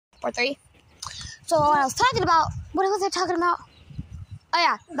Part 3. So what I was talking about, what was I talking about? Oh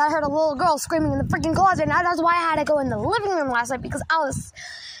yeah, that I heard a little girl screaming in the freaking closet, and that's why I had to go in the living room last night, because I was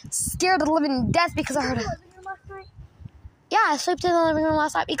scared of the living death because I heard a... Yeah, I slept in the living room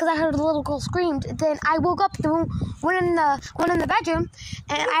last night because I heard a little girl screamed. Then I woke up, the one in the bedroom,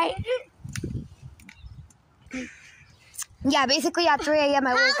 and yeah, basically at 3 a.m.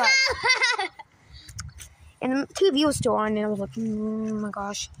 I woke up. And the TV was still on, and I was like, oh my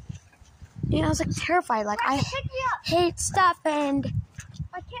gosh. And I was like terrified, like I hate stuff, and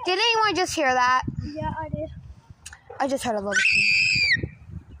did anyone just hear that? Yeah, I did. I just heard a little scream.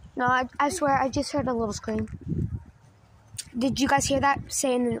 No, I swear, I just heard a little scream. Did you guys hear that?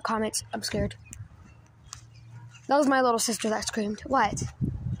 Say in the comments, I'm scared. That was my little sister that screamed. What?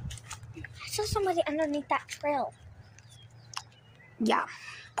 I saw somebody underneath that trail. Yeah,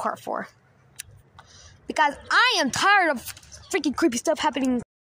 part 4. Because I am tired of freaking creepy stuff happening.